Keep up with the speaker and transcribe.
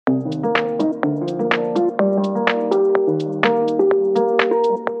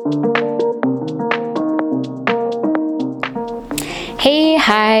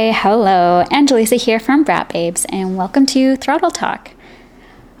Hi, hello, Angelisa here from Brat Babes, and welcome to Throttle Talk.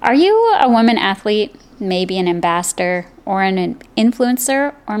 Are you a woman athlete, maybe an ambassador, or an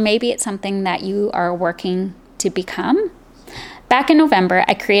influencer, or maybe it's something that you are working to become? Back in November,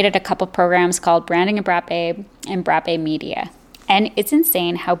 I created a couple programs called Branding a Brat Babe and Brat Babe Media, and it's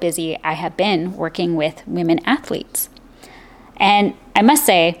insane how busy I have been working with women athletes. And I must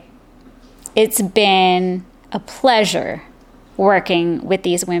say, it's been a pleasure working with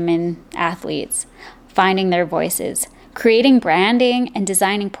these women athletes, finding their voices, creating branding and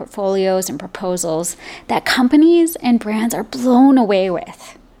designing portfolios and proposals that companies and brands are blown away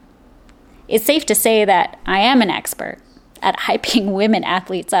with. It's safe to say that I am an expert at hyping women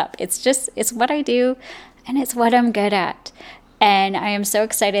athletes up. It's what I do, and it's what I'm good at. And I am so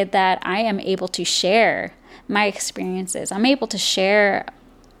excited that I am able to share my experiences. I'm able to share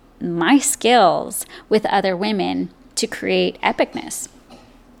my skills with other women to create epicness.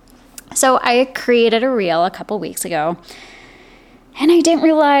 So I created a reel a couple weeks ago, and I didn't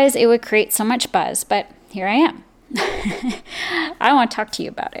realize it would create so much buzz, but here I am. I want to talk to you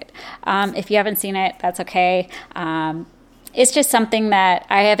about it. If you haven't seen it, that's okay. It's just something that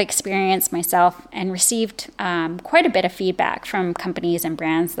I have experienced myself and received quite a bit of feedback from companies and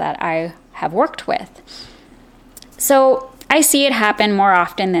brands that I have worked with. So I see it happen more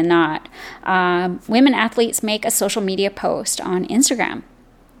often than not. Women athletes make a social media post on Instagram,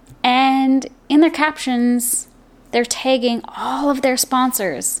 and in their captions, they're tagging all of their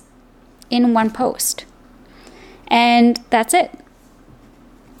sponsors in one post. And that's it.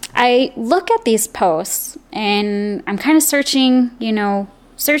 I look at these posts and I'm kind of searching in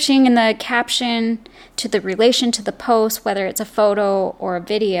the caption to the relation to the post, whether it's a photo or a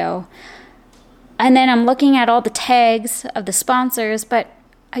video. And then I'm looking at all the tags of the sponsors, but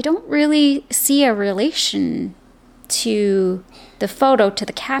I don't really see a relation to the photo to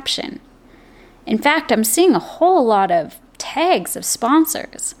the caption. In fact, I'm seeing a whole lot of tags of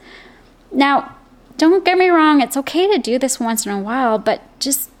sponsors. Now, don't get me wrong, it's okay to do this once in a while, but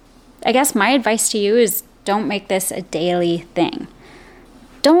I guess my advice to you is don't make this a daily thing.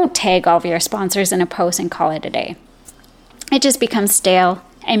 Don't tag all of your sponsors in a post and call it a day. It just becomes stale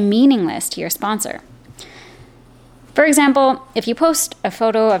and meaningless to your sponsor. For example, if you post a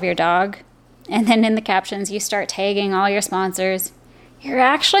photo of your dog and then in the captions you start tagging all your sponsors, you're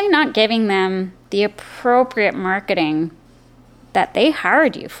actually not giving them the appropriate marketing that they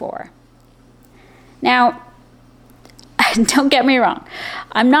hired you for. Now, don't get me wrong.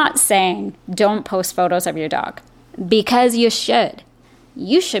 I'm not saying don't post photos of your dog, because you should.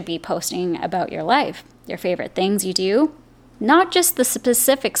 You should be posting about your life, your favorite things you do, not just the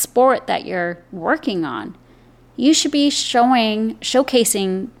specific sport that you're working on. You should be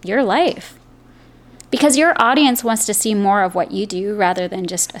showcasing your life, because your audience wants to see more of what you do rather than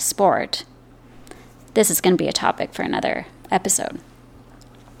just a sport. This is going to be a topic for another episode.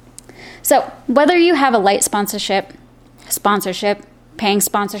 So whether you have a light sponsorship, paying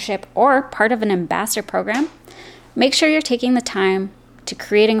sponsorship, or part of an ambassador program, make sure you're taking the time to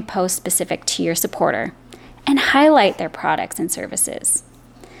creating a post specific to your supporter and highlight their products and services.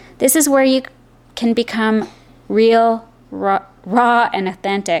 This is where you can become real, raw, and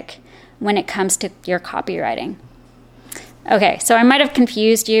authentic when it comes to your copywriting. Okay, so I might have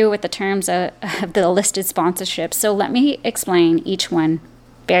confused you with the terms of the listed sponsorships, so let me explain each one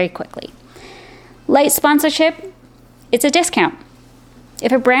very quickly. Light sponsorship, it's a discount.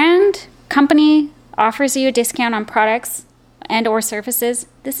 If a brand company offers you a discount on products and or services,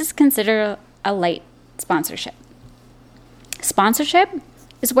 this is considered a light sponsorship. Sponsorship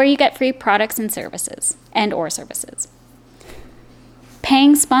is where you get free products and services and or services.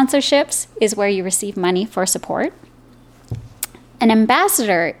 Paying sponsorships is where you receive money for support. An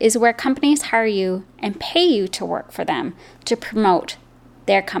ambassador is where companies hire you and pay you to work for them to promote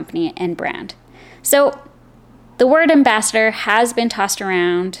their company and brand. So the word ambassador has been tossed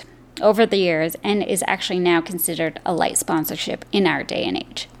around over the years and is actually now considered a light sponsorship in our day and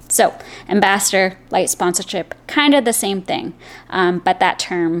age. So ambassador, light sponsorship, kind of the same thing, but that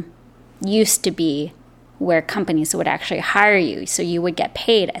term used to be where companies would actually hire you. So you would get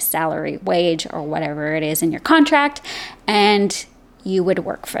paid a salary, wage, or whatever it is in your contract, and you would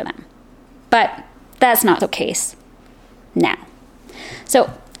work for them. But that's not the case now.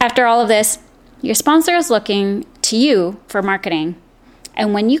 So after all of this, your sponsor is looking to you for marketing.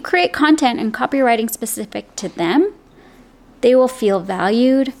 And when you create content and copywriting specific to them, they will feel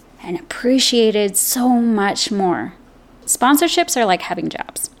valued and appreciated so much more. Sponsorships are like having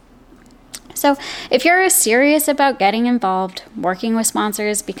jobs. So if you're serious about getting involved, working with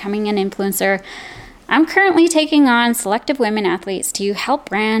sponsors, becoming an influencer, I'm currently taking on selective women athletes to help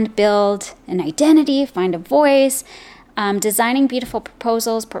brand build an identity, find a voice, designing beautiful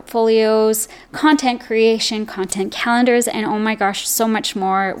proposals, portfolios, content creation, content calendars, and oh my gosh, so much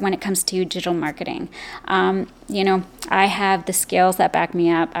more when it comes to digital marketing. I have the skills that back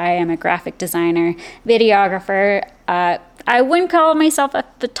me up. I am a graphic designer, videographer. I wouldn't call myself a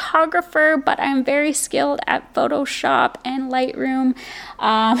photographer, but I'm very skilled at Photoshop and Lightroom.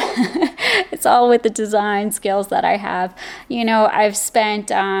 It's all with the design skills that I have. I've spent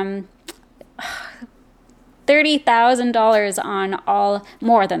 $30,000 on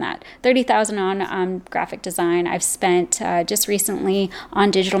more than that, $30,000 on graphic design. I've spent just recently on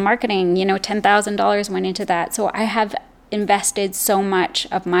digital marketing, $10,000 went into that. So I have invested so much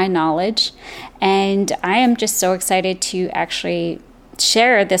of my knowledge, and I am just so excited to actually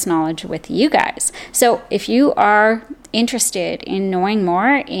share this knowledge with you guys. So if you are interested in knowing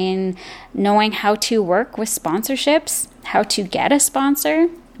more, in knowing how to work with sponsorships, how to get a sponsor,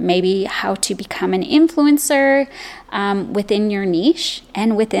 maybe how to become an influencer within your niche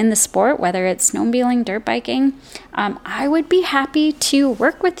and within the sport, whether it's snowmobiling, dirt biking, I would be happy to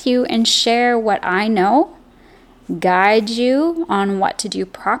work with you and share what I know, guide you on what to do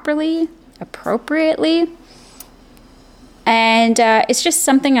properly, appropriately. And it's just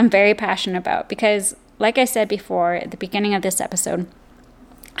something I'm very passionate about because, like I said before at the beginning of this episode,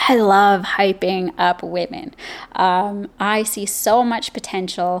 I love hyping up women. I see so much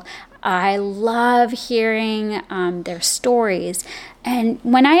potential. I love hearing their stories. And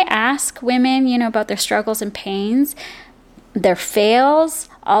when I ask women, about their struggles and pains, their fails,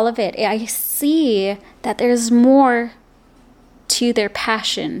 all of it, I see that there's more to their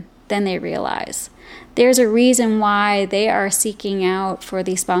passion than they realize. There's a reason why they are seeking out for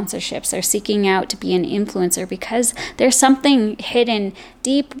these sponsorships. They're seeking out to be an influencer because there's something hidden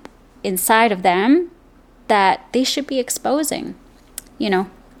deep inside of them that they should be exposing. A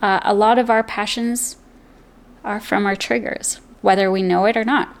lot of our passions are from our triggers, whether we know it or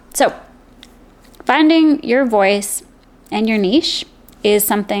not. So finding your voice and your niche is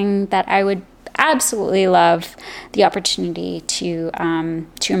something that I would absolutely love the opportunity to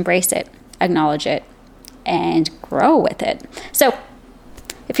embrace it, acknowledge it, and grow with it. So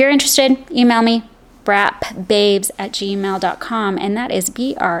if you're interested, email me, brapbabes@gmail.com, and that is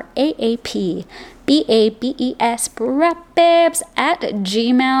BRAAPBABES,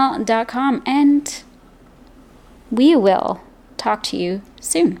 brapbabes@gmail.com, and we will talk to you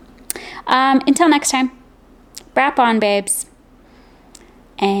soon. Until next time, brap on, babes,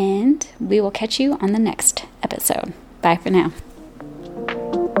 and we will catch you on the next episode. Bye for now.